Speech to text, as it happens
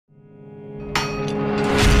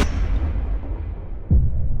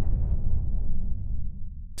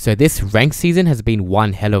So this rank season has been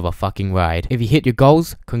one hell of a fucking ride. If you hit your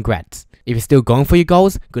goals, congrats. If you're still going for your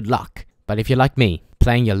goals, good luck. But if you're like me,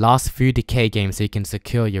 playing your last few decay games so you can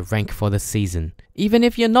secure your rank for the season. Even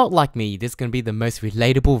if you're not like me, this is going to be the most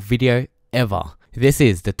relatable video ever. This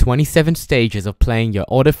is the 27 stages of playing your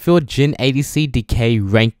Autofilled Jhin Adc Decay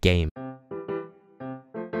rank game.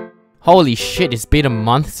 Holy shit, it's been a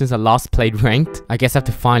month since I last played ranked. I guess I have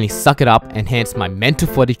to finally suck it up, enhance my mental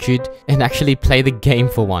fortitude, and actually play the game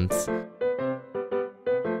for once.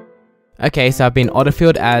 Okay, so I've been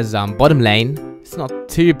autofilled as bottom lane. It's not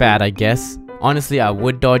too bad, I guess. Honestly, I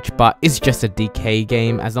would dodge, but it's just a decay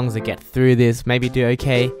game. As long as I get through this, maybe do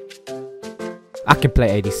okay. I can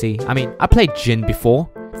play ADC. I mean, I played Jhin before,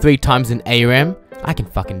 3 times in ARAM. I can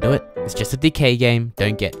fucking do it. It's just a decay game.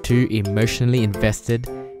 Don't get too emotionally invested.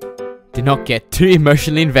 Do not get too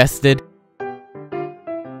emotionally invested.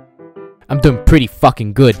 I'm doing pretty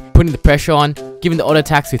fucking good. Putting the pressure on, giving the auto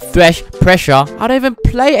attacks with Thresh, pressure. I don't even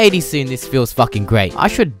play ADC and this feels fucking great. I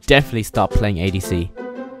should definitely start playing ADC.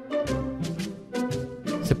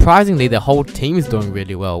 Surprisingly, the whole team is doing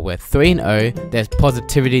really well. We're 3-0, there's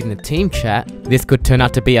positivity in the team chat. This could turn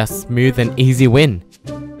out to be a smooth and easy win.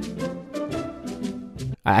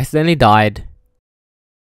 I accidentally died.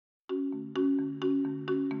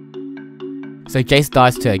 So Jace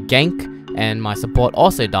dies to a gank, and my support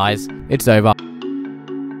also dies. It's over.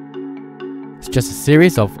 It's just a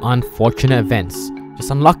series of unfortunate events.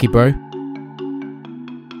 Just unlucky, bro.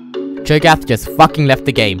 Cho'Gath just fucking left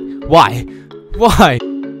the game. Why? Why?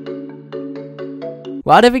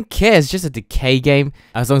 Well, I don't even care, it's just a decay game.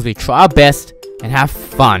 As long as we try our best and have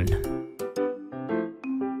fun.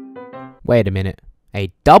 Wait a minute.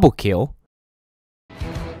 A double kill?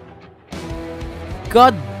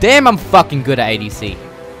 God damn, I'm fucking good at ADC.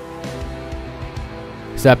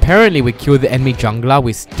 So apparently we kill the enemy jungler,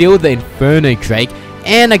 we steal the Inferno Drake,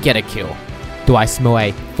 and I get a kill. Do I smell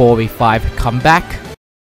a 4v5 comeback?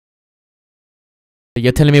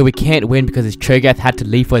 You're telling me we can't win because his Cho'Gath had to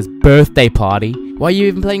leave for his birthday party? Why are you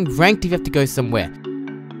even playing ranked if you have to go somewhere?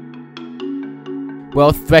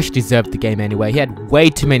 Well, Thresh deserved the game anyway. He had way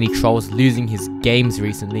too many trolls losing his games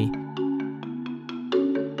recently.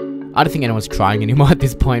 I don't think anyone's trying anymore at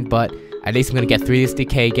this point, but at least I'm gonna get through this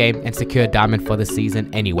decay game and secure a diamond for the season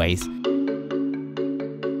anyways.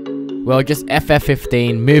 Well, just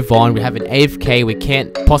FF15, move on. We have an AFK, we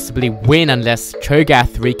can't possibly win unless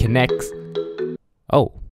Cho'Gath reconnects.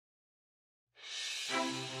 Oh.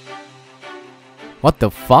 What the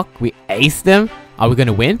fuck? We aced them? Are we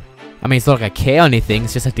gonna win? I mean, it's not like I care or anything,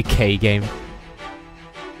 it's just a decay game.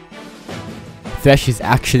 Thresh is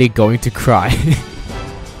actually going to cry.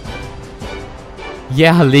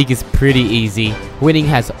 Yeah, our league is pretty easy. Winning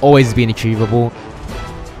has always been achievable.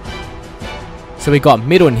 So we got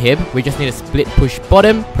middle inhib, we just need to split push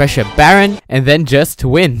bottom, pressure Baron, and then just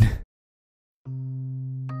win.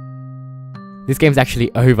 This game's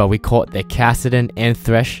actually over. We caught the Kassadin and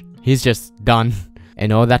Thresh. He's just done.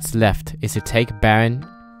 And all that's left is to take Baron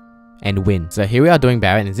and win. So here we are doing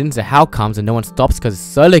Baron, and since the Howl comes and no one stops because it's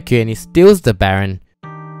solo queue and he steals the Baron,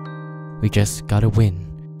 we just gotta win.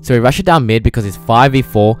 So we rush it down mid because it's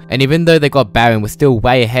 5v4, and even though they got Baron, we're still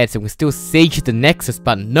way ahead, so we can still siege the Nexus,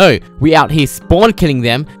 but no, we out here spawn killing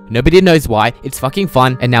them, nobody knows why, it's fucking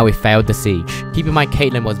fun, and now we failed the siege. Keep in mind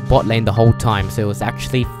Caitlyn was bot lane the whole time, so it was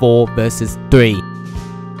actually 4 versus 3.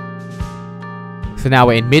 So now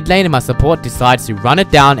we're in mid lane and my support decides to run it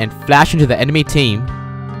down and flash into the enemy team.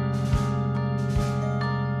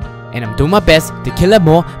 And I'm doing my best to kill them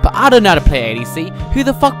more, but I don't know how to play ADC. Who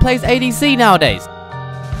the fuck plays ADC nowadays?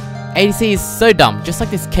 ADC is so dumb, just like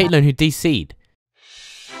this Caitlyn who DC'd.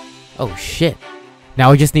 Oh shit.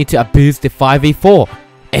 Now we just need to abuse the 5v4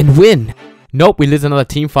 and win. Nope, we lose another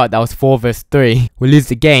team fight that was 4 vs 3. We lose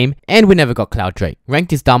the game and we never got Cloud Drake.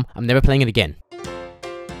 Ranked is dumb, I'm never playing it again.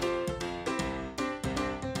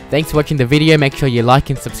 Thanks for watching the video, make sure you like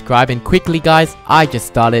and subscribe, and quickly guys, I just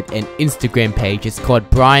started an Instagram page, it's called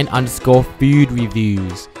Brian_food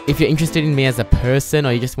reviews. If you're interested in me as a person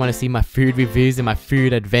or you just want to see my food reviews and my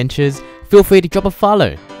food adventures, feel free to drop a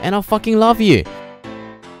follow and I'll fucking love you.